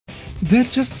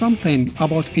There's just something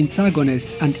about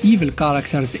antagonists and evil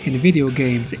characters in video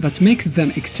games that makes them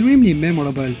extremely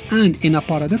memorable and, in a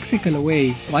paradoxical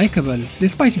way, likable,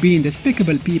 despite being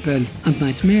despicable people and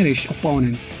nightmarish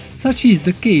opponents. Such is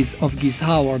the case of Geese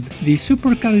Howard, the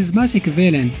super charismatic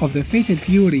villain of the Fatal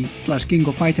Fury / King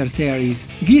of Fighters series.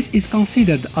 Geese is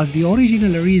considered as the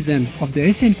original reason of the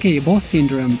SNK boss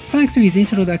syndrome, thanks to his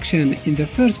introduction in the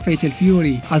first Fatal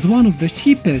Fury as one of the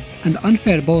cheapest and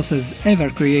unfair bosses ever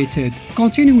created.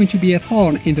 Continuing to be a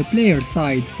thorn in the player's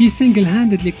side, he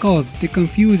single-handedly caused the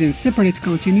confusing separate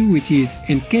continuities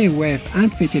in KOF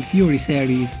and Fatal Fury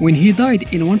series when he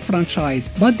died in one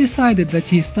franchise but decided that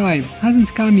his time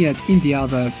hasn't come yet in the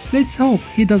other. Let's hope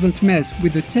he doesn't mess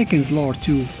with the Tekken's lore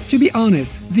too. To be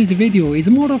honest, this video is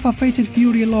more of a Fatal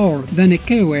Fury lore than a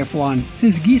KOF one,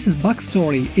 since Geese's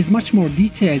backstory is much more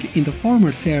detailed in the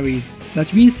former series.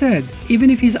 That being said, even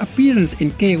if his appearance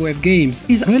in KOF games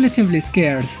is relatively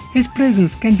scarce, his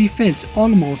presence can be felt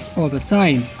almost all the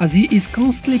time, as he is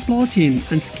constantly plotting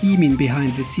and scheming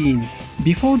behind the scenes.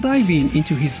 Before diving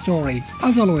into his story,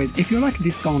 as always, if you like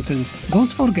this content,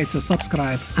 don't forget to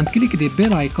subscribe and click the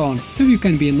bell icon so you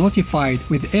can be notified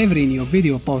with every new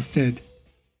video posted.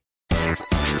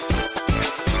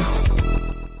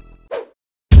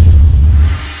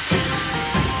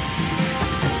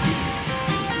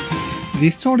 The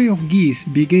story of Geese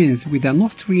begins with an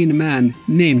Austrian man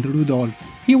named Rudolf.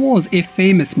 He was a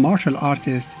famous martial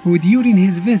artist who, during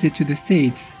his visit to the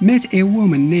States, met a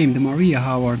woman named Maria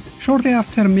Howard. Shortly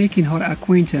after making her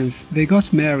acquaintance, they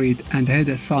got married and had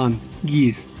a son,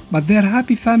 Geese. But their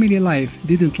happy family life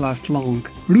didn't last long.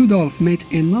 Rudolf met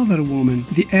another woman,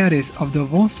 the heiress of the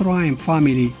von Stroheim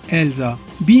family, Elsa.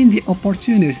 Being the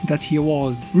opportunist that he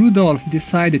was, Rudolf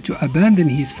decided to abandon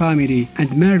his family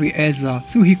and marry Elsa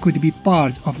so he could be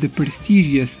part of the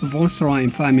prestigious von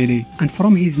Stroheim family. And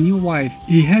from his new wife,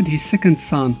 he had his second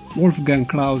son, Wolfgang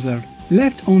Krauser.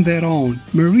 Left on their own,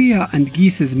 Maria and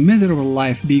Geese's miserable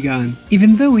life began.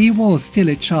 Even though he was still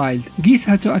a child, Geese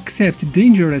had to accept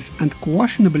dangerous and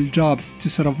questionable jobs to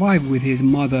survive with his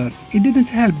mother. It didn't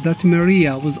help that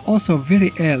Maria was also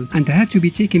very ill and had to be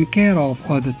taken care of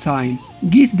all the time.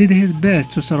 Geese did his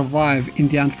best to survive in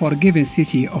the unforgiving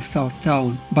city of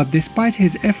Southtown, but despite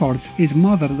his efforts, his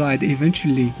mother died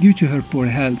eventually due to her poor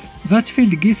health. That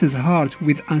filled Geese's heart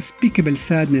with unspeakable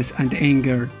sadness and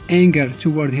anger. Anger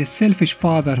toward his selfish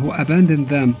father who abandoned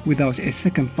them without a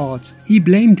second thought. He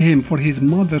blamed him for his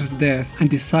mother's death and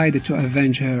decided to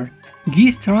avenge her.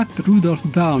 Geese tracked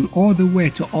Rudolf down all the way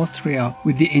to Austria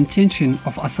with the intention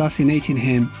of assassinating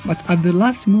him, but at the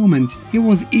last moment he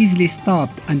was easily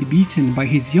stopped and beaten by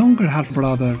his younger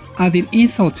half-brother. Adding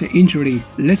insult to injury,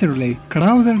 literally,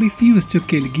 Krauser refused to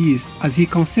kill Geese as he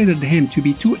considered him to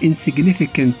be too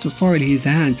insignificant to soil his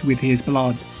hands with his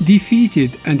blood.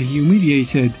 Defeated and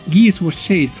humiliated, Geese was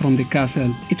chased from the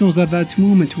castle. It was at that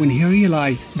moment when he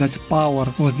realized that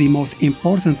power was the most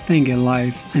important thing in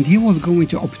life, and he was going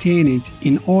to obtain it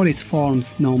in all its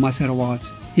forms no matter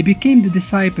what. He became the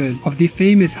disciple of the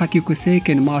famous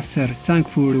Hakkyūseiken master Tang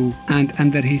Furu, and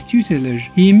under his tutelage,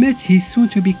 he met his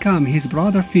soon-to-become his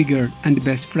brother figure and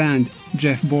best friend,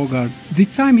 Jeff Bogart. The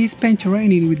time he spent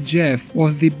training with Jeff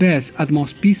was the best and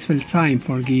most peaceful time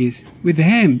for Geese. With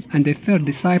him and a third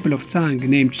disciple of Tang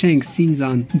named Cheng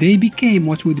Xinzan, they became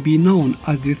what would be known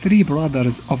as the three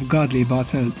brothers of godly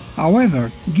battle.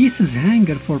 However, Geese's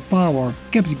hunger for power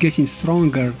kept getting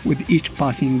stronger with each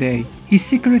passing day. He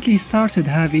secretly started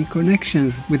having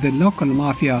connections with the local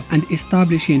mafia and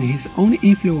establishing his own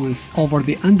influence over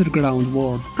the underground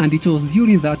world, and it was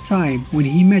during that time when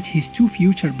he met his two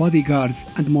future bodyguards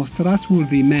and most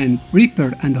trustworthy men,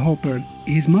 Ripper and Hopper.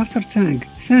 His master Tang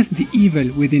sensed the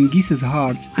evil within Geese's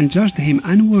heart and judged him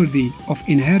unworthy of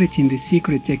inheriting the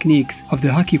secret techniques of the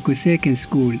Hakkyūseiken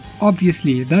school.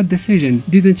 Obviously, that decision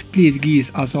didn't please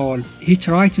Geese at all. He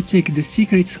tried to take the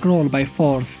secret scroll by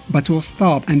force, but was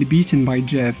stopped and beaten by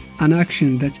Jeff, an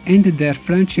action that ended their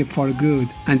friendship for good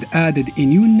and added a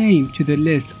new name to the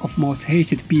list of most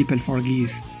hated people for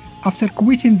Geese. After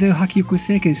quitting the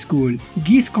Hakkyūseiken school,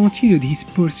 Geese continued his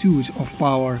pursuit of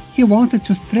power. He wanted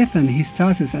to strengthen his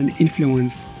status and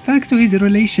influence. Thanks to his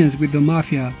relations with the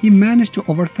mafia, he managed to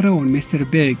overthrow Mr.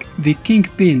 Big, the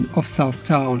kingpin of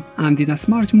Southtown, and in a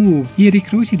smart move, he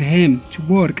recruited him to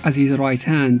work as his right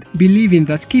hand, believing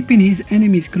that keeping his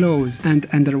enemies close and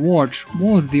under watch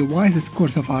was the wisest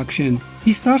course of action.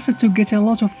 He started to get a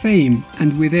lot of fame,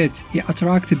 and with it, he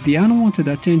attracted the unwanted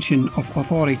attention of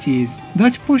authorities.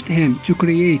 That pushed him to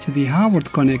create the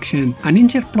Howard Connection, an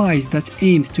enterprise that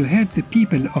aims to help the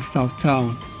people of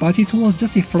Southtown. but it was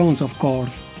just a front, of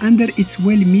course. Under its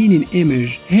well-meaning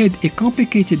image hid a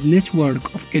complicated network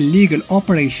of illegal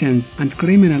operations and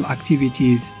criminal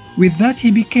activities. With that,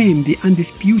 he became the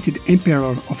undisputed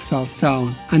emperor of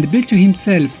Southtown and built to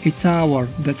himself a tower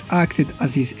that acted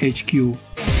as his HQ.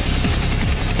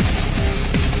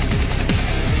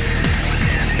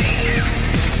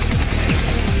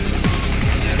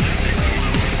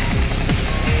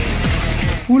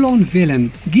 Full-on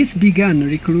villain, Geese began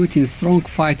recruiting strong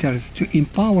fighters to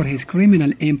empower his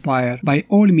criminal empire by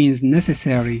all means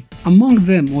necessary. Among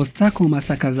them was Takuma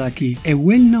Sakazaki, a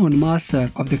well-known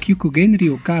master of the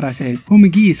Kyokugenryu karate, whom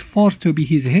Geese forced to be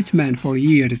his hitman for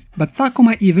years, but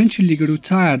Takuma eventually grew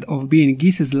tired of being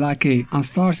Geese's lackey and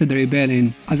started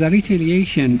rebelling. As a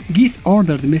retaliation, Geese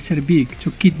ordered Mr. Big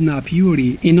to kidnap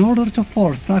Yuri in order to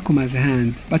force Takuma's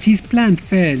hand, but his plan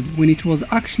failed when it was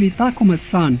actually Takuma's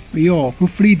son, Ryo, who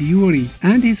freed Yuri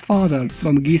and his father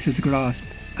from Geese's grasp.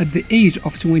 At the age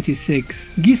of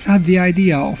 26, Geese had the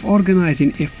idea of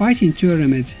organizing a fighting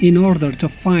tournament in order to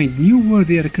find new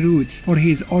worthy recruits for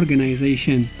his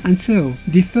organization, and so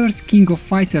the first King of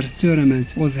Fighters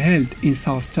tournament was held in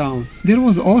Southtown. There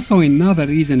was also another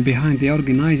reason behind the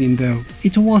organizing though.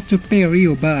 It was to pay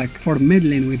Ryo back for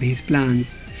meddling with his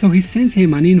plans. So he sent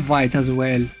him an invite as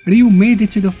well. Ryo made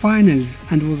it to the finals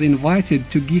and was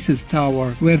invited to Geese's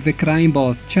tower, where the crime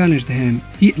boss challenged him.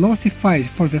 He lost a fight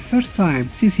for the first time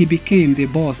since he became the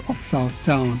boss of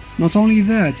Southtown. Not only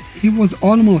that, he was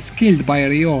almost killed by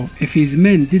Ryo if his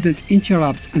men didn't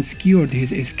interrupt and secured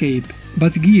his escape.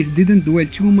 But Geese didn't dwell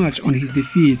too much on his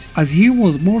defeat, as he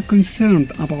was more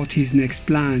concerned about his next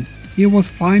plan. He was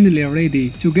finally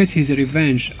ready to get his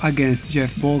revenge against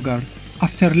Jeff Bogart.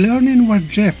 After learning where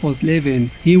Jeff was living,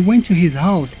 he went to his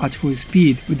house at full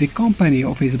speed with the company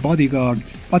of his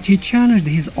bodyguards, but he challenged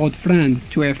his old friend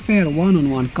to a fair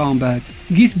one-on-one combat.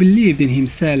 Geese believed in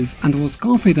himself and was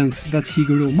confident that he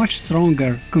grew much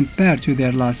stronger compared to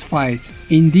their last fight.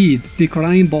 Indeed, the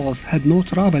crime boss had no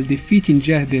trouble defeating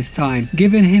Jeff this time,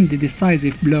 giving him the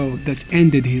decisive blow that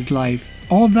ended his life.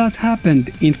 All that happened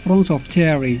in front of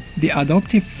Terry, the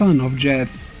adoptive son of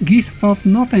Jeff. Geese thought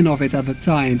nothing of it at the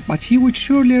time, but he would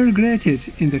surely regret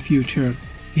it in the future.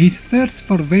 His thirst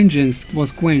for vengeance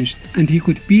was quenched, and he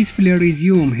could peacefully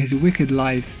resume his wicked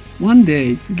life. One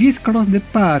day, Geese crossed the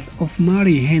path of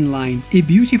Mary Heinlein, a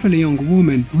beautiful young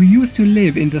woman who used to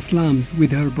live in the slums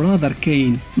with her brother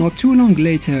Kane. Not too long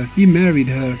later, he married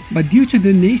her, but due to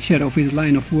the nature of his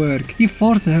line of work, he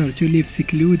forced her to live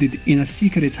secluded in a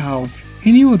secret house.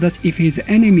 He knew that if his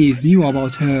enemies knew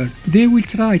about her, they will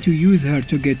try to use her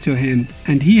to get to him,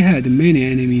 and he had many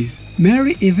enemies.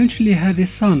 Mary eventually had a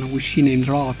son which she named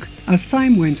Rock. As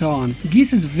time went on,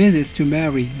 Geese's visits to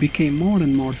Mary became more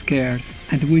and more scarce,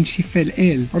 and when she fell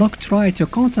ill, Rock tried to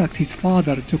contact his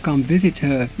father to come visit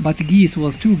her, but Geese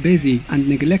was too busy and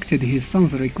neglected his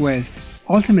son's request.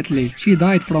 Ultimately, she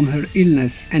died from her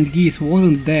illness, and Geese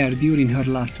wasn't there during her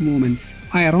last moments.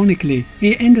 Ironically,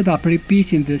 he ended up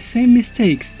repeating the same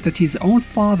mistakes that his own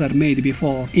father made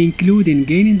before, including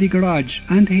gaining the grudge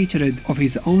and hatred of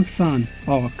his own son,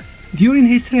 Rock. During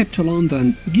his trip to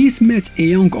London, Geese met a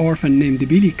young orphan named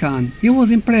Billy Khan. He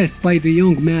was impressed by the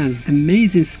young man's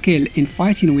amazing skill in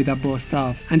fighting with a bow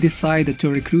staff and decided to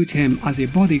recruit him as a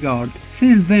bodyguard.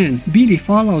 Since then, Billy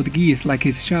followed Geese like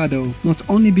his shadow, not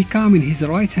only becoming his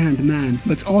right-hand man,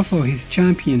 but also his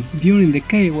champion during the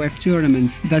KOF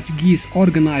tournaments that Geese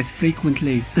organized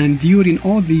frequently. And during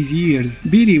all these years,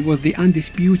 Billy was the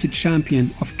undisputed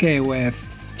champion of KOF.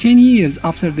 10 years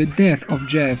after the death of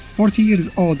Jeff,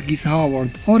 40-year-old Geese Howard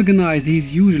organized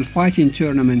his usual fighting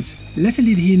tournament. Little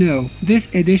did he know,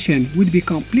 this edition would be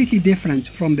completely different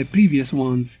from the previous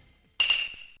ones.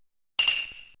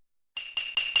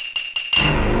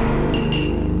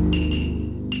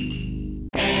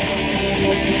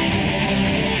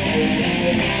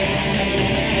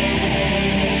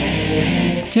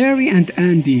 Terry and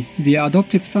Andy, the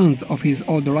adoptive sons of his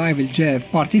old rival Jeff,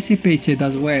 participated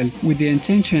as well with the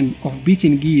intention of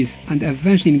beating Geese and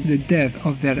avenging the death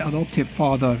of their adoptive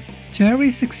father.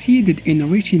 Terry succeeded in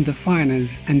reaching the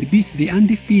finals and beat the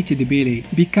undefeated Billy,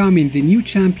 becoming the new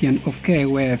champion of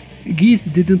KOF. Geese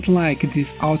didn't like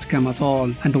this outcome at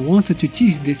all and wanted to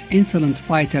teach this insolent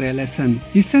fighter a lesson.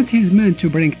 He sent his men to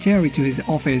bring Terry to his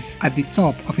office at the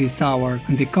top of his tower,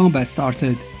 and the combat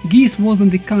started. Geese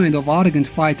wasn't the kind of arrogant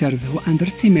fighters who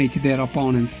underestimate their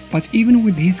opponents, but even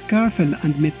with his careful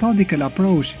and methodical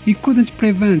approach, he couldn't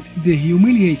prevent the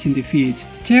humiliating defeat.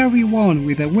 Terry won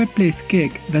with a well-placed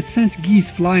kick that sent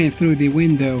Geese flying through the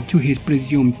window to his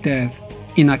presumed death.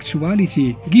 In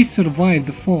actuality, Geese survived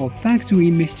the fall thanks to a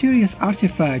mysterious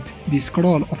artifact, the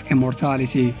Scroll of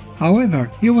Immortality. However,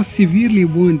 he was severely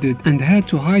wounded and had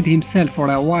to hide himself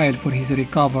for a while for his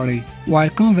recovery.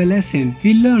 While convalescing,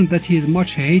 he learned that his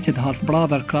much-hated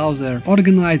half-brother Krauser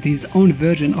organized his own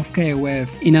version of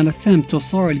KOF in an attempt to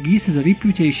soil Geese's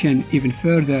reputation even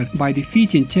further by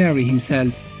defeating Terry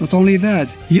himself. Not only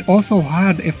that, he also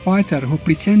hired a fighter who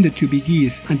pretended to be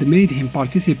Geese and made him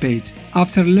participate.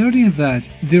 After learning that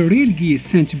the real Geese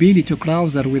sent Billy to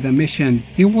Krauser with a mission,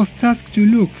 he was tasked to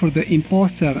look for the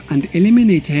imposter and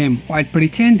eliminate him while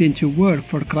pretending to work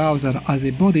for Krauser as a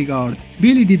bodyguard.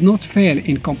 Billy did not fail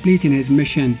in completing his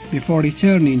mission before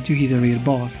returning to his real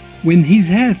boss. When his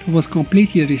health was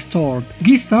completely restored,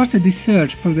 Geese started the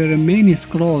search for the remaining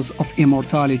scrolls of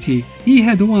immortality. He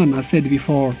had one, as said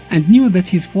before, and knew that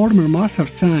his former master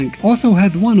Tank also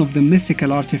had one of the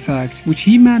mystical artifacts, which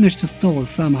he managed to steal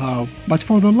somehow. But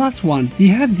for the last one, he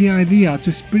had the idea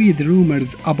to spread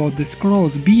rumors about the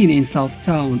scrolls being in South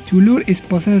Town to lure its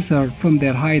possessor from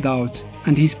their hideout.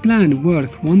 And his plan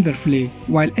worked wonderfully.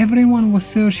 While everyone was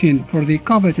searching for the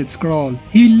coveted scroll,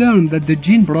 he learned that the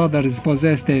Jin brothers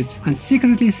possessed it and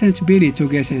secretly sent Billy to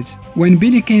get it. When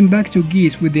Billy came back to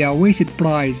Geese with the awaited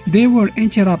prize, they were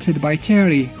interrupted by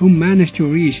Terry, who managed to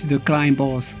reach the crime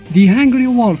boss. The hungry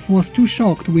wolf was too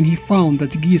shocked when he found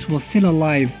that Geese was still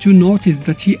alive to notice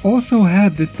that he also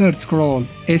had the third scroll.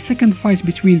 A second fight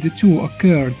between the two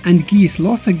occurred and Geese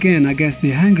lost again against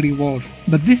the hungry wolf,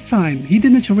 but this time he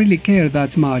didn't really care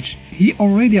that much. He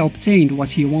already obtained what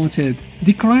he wanted.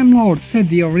 The crime lord set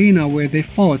the arena where they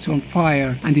fought on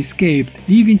fire and escaped,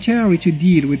 leaving Terry to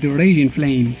deal with the raging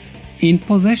flames. In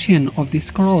possession of the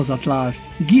scrolls at last,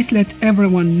 Geese let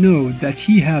everyone know that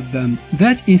he had them.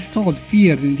 That installed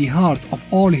fear in the hearts of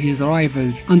all his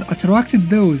rivals and attracted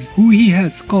those who he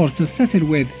had scores to settle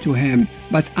with to him.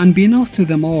 But unbeknownst to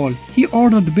them all, he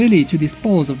ordered Billy to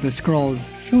dispose of the scrolls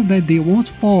so that they won't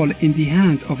fall in the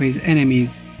hands of his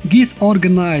enemies. Geese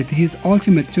organized his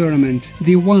ultimate tournament,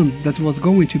 the one that was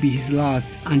going to be his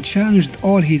last, and challenged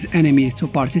all his enemies to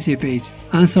participate.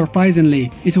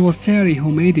 Unsurprisingly, it was Terry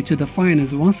who made it to the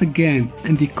finals once again,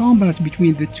 and the combat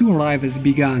between the two rivals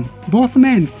began. Both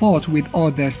men fought with all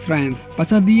their strength,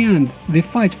 but at the end, the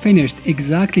fight finished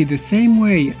exactly the same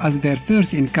way as their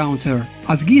first encounter.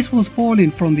 As Geese was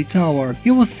falling from the tower,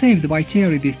 he was saved by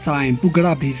Terry this time, who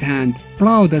grabbed his hand.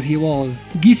 Proud as he was,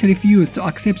 Geese refused to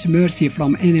accept mercy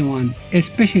from anyone,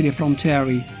 especially from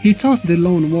Terry. He tossed the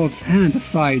lone wolf's hand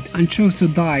aside and chose to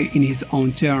die in his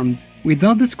own terms.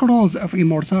 Without the scrolls of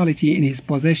immortality in his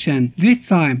possession, this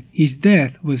time his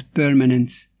death was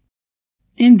permanent.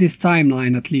 In this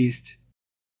timeline at least.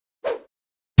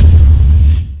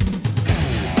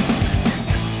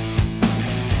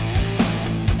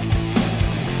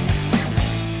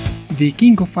 The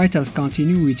King of Fighters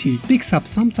continuity picks up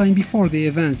sometime before the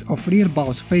events of Real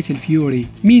Bout Fatal Fury,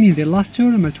 meaning the last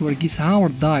tournament where Geese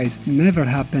Howard dies never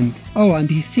happened. Oh, and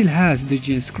he still has the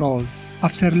Jin Scrolls.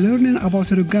 After learning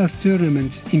about Ruga's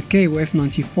tournament in KOF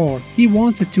 94, he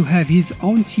wanted to have his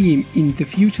own team in the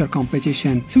future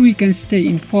competition so he can stay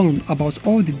informed about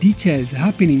all the details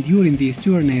happening during these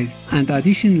tourneys, and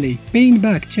additionally paying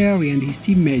back Terry and his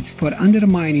teammates for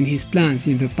undermining his plans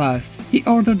in the past. He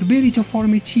ordered Billy to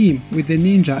form a team with the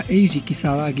ninja Eiji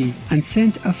Kisaragi and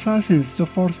sent assassins to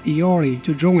force Iori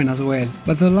to join as well,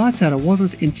 but the latter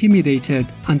wasn't intimidated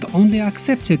and only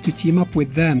accepted to team up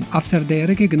with them after they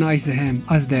recognized him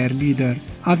as their leader.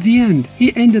 At the end,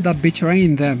 he ended up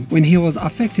betraying them when he was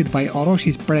affected by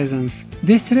Oroshi's presence.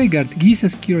 This triggered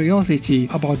Geese's curiosity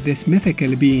about this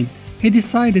mythical being. He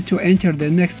decided to enter the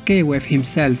next KOF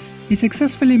himself. He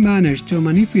successfully managed to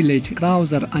manipulate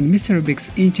Krauser and Mr. Big's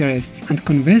interests and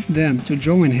convinced them to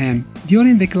join him.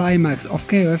 During the climax of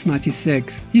KOF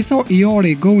 96, he saw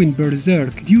Iori going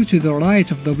berserk due to the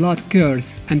Rite of the Blood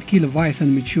curse and kill Vice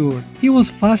and Mature. He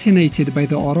was fascinated by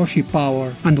the Orochi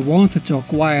power and wanted to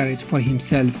acquire it for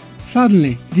himself.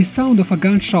 Suddenly, the sound of a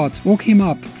gunshot woke him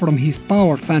up from his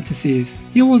power fantasies.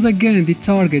 He was again the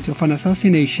target of an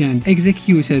assassination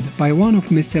executed by one of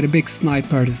Mr. Big's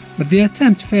snipers, but the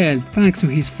attempt failed thanks to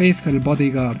his faithful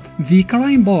bodyguard. The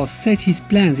crime boss set his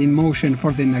plans in motion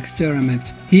for the next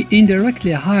tournament. He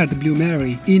indirectly hired Blue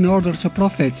Mary in order to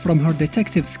profit from her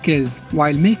detective skills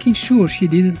while making sure she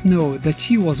didn't know that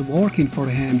she was working for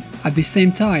him. At the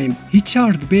same time, he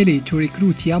charged Billy to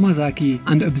recruit Yamazaki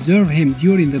and observe him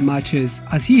during the matches,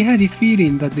 as he had a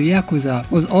feeling that the Yakuza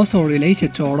was also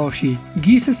related to Orochi.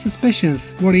 Geese's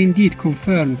suspicions were indeed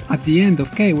confirmed at the end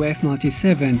of KOF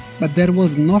 97, but there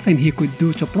was nothing he could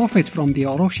do to profit from the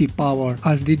Orochi power,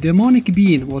 as the demonic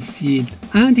being was sealed,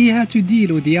 and he had to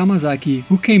deal with Yamazaki,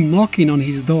 who came knocking on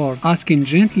his door asking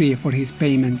gently for his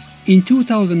payment. In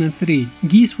 2003,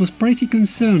 Geese was pretty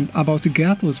concerned about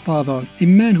Gato's father, a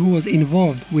man who was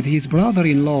involved with his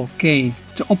brother-in-law, Kane.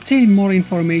 To obtain more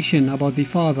information about the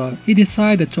father, he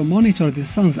decided to monitor the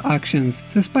son's actions,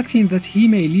 suspecting that he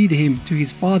may lead him to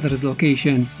his father's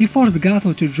location. He forced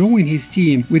Gato to join his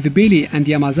team with Billy and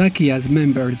Yamazaki as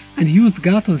members, and used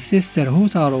Gato's sister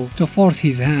Hotaro to force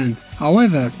his hand.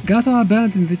 However, Gato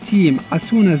abandoned the team as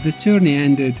soon as the tourney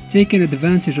ended, taking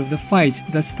advantage of the fight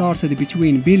that started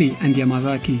between Billy and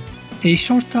Yamazaki. A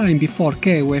short time before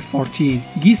KOF 14,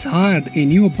 Geese hired a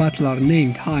new battler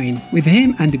named Hein. With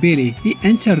him and Billy, he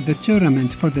entered the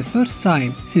tournament for the first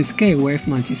time since KOF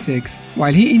 96.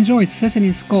 While he enjoyed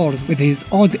settling scores with his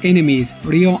old enemies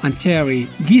Ryo and Terry,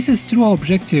 Geese's true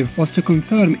objective was to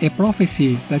confirm a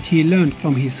prophecy that he learned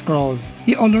from his scrolls.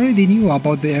 He already knew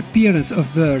about the appearance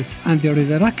of birds and the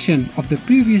resurrection of the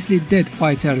previously dead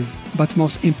fighters, but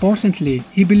most importantly,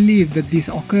 he believed that these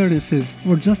occurrences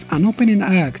were just an opening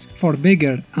act for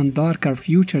bigger and darker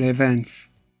future events.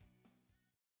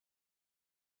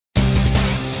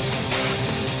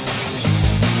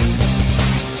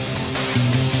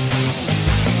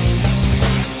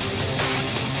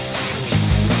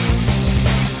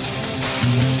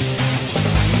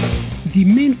 The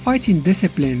main fighting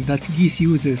discipline that Geese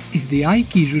uses is the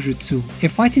Aiki Jujutsu, a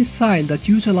fighting style that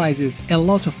utilizes a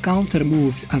lot of counter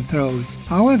moves and throws.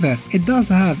 However, it does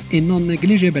have a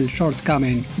non-negligible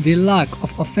shortcoming, the lack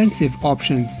of offensive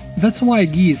options. That's why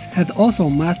Geese had also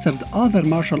mastered other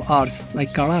martial arts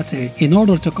like karate in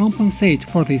order to compensate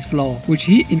for this flaw, which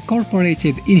he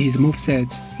incorporated in his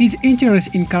moveset. His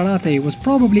interest in karate was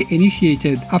probably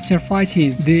initiated after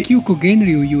fighting the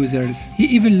Kyukugenryu users. He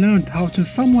even learned how to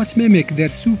somewhat mimic their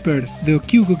super, the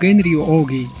Kyukugenryu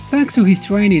Ogi. Thanks to his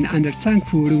training under Tang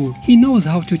Furu, he knows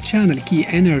how to channel ki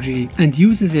energy and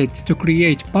uses it to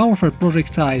create powerful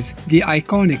projectiles, the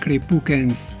iconic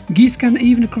Rippukens. Geese can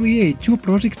even create two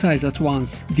projectiles at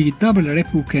once, the double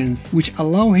Rippukens, which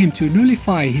allow him to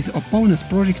nullify his opponent's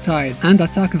projectile and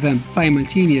attack them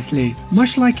simultaneously.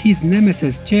 Much like his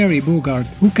nemesis Terry Bogard,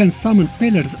 who can summon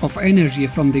pillars of energy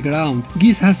from the ground,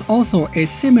 Geese has also a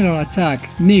similar attack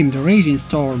named Raging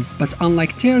Storm, but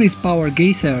unlike Terry's Power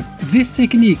Geyser, this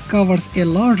technique covers a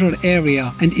larger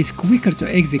area and is quicker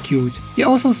to execute. He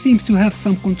also seems to have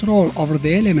some control over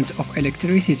the element of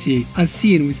electricity, as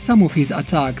seen with some of his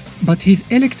attacks, but his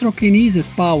electrokinesis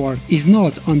power is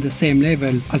not on the same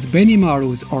level as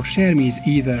Benimaru's or Shermie's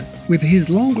either. With his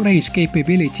long-range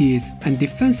capabilities and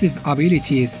defensive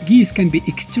abilities, Geese can be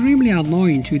extremely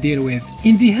annoying to deal with.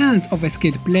 In the hands of a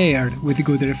skilled player with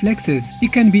good reflexes, he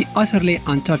can be utterly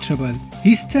untouchable.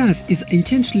 His stance is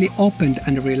intentionally opened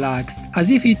and relaxed,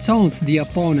 as if he taunts the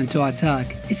opponent to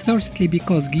attack. It's certainly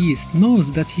because Geese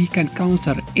knows that he can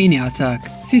counter any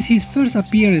attack. Since his first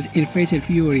appearance in Fatal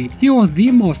Fury, he was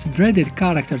the most dreaded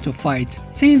character to fight.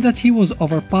 Saying that he was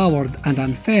overpowered and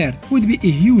unfair would be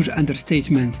a huge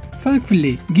understatement.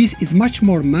 Thankfully, Geese is much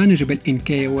more manageable in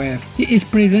KOF. He is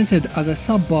presented as a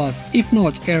sub-boss, if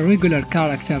not a regular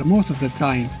character most of the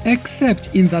time,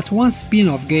 except in that one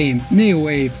spin-off game, Neo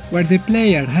Wave, where the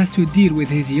player has to deal with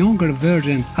his younger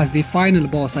version as the final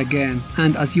boss again,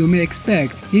 and as you may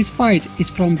expect, his fight is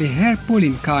from the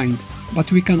hair-pulling kind.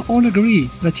 But we can all agree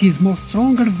that his most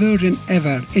stronger version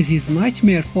ever is his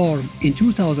nightmare form in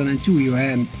 2002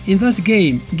 UM. In that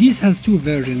game, Geese has two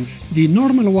versions, the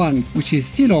normal one, which is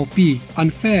still OP,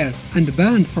 unfair, and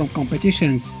banned from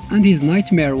competitions, and his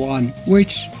nightmare one,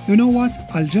 which, you know what,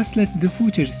 I'll just let the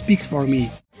footage speak for me.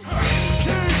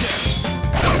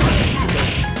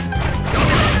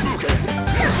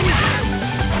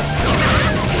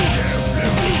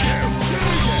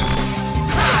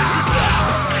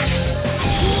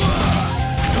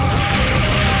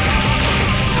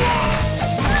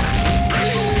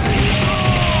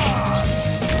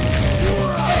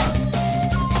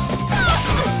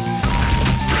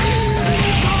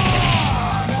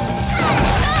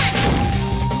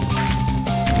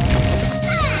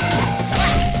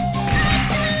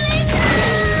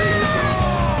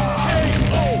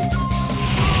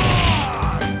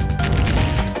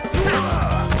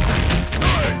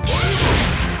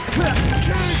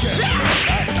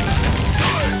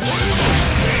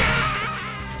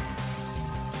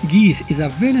 Geese is a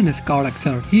villainous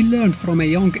character. He learned from a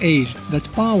young age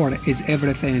that power is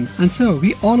everything, and so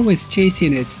he always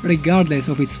chasing it regardless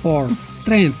of its form,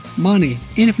 strength, money,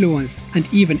 influence, and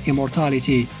even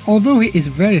immortality. Although he is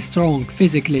very strong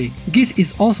physically, Geese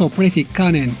is also pretty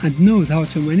cunning and knows how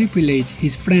to manipulate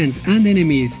his friends and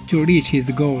enemies to reach his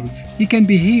goals. He can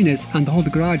be heinous and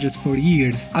hold grudges for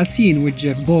years, as seen with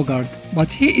Jeff Bogart.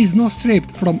 But he is not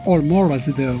stripped from all morals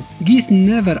though. Geese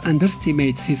never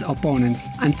underestimates his opponents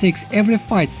and takes every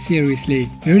fight seriously.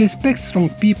 He respects strong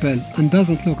people and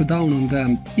doesn't look down on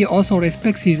them. He also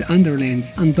respects his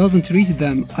underlings and doesn't treat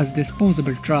them as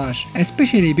disposable trash,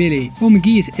 especially Billy, whom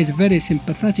Geese is very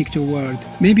sympathetic toward,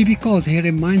 maybe because he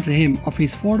reminds him of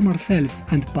his former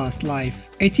self and past life.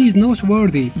 It is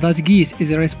noteworthy that Geese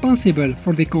is responsible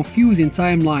for the confusing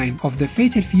timeline of the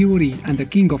Fatal Fury and the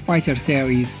King of Fighters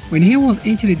series. When he was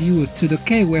introduced to the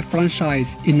KOF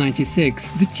franchise in '96,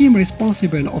 the team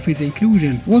responsible of his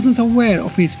inclusion wasn't aware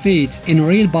of his fate in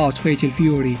Real Bout Fatal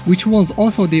Fury, which was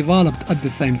also developed at the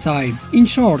same time. In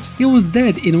short, he was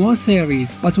dead in one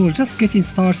series but was just getting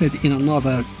started in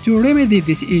another. To remedy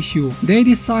this issue, they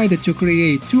decided to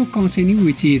create two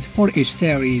continuities for each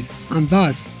series, and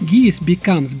thus Geese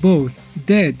becomes both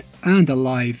dead and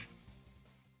alive.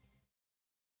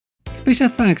 Special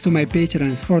thanks to my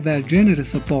patrons for their generous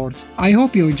support. I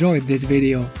hope you enjoyed this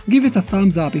video. Give it a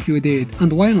thumbs up if you did,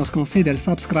 and why not consider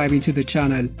subscribing to the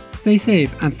channel. Stay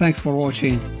safe and thanks for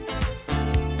watching.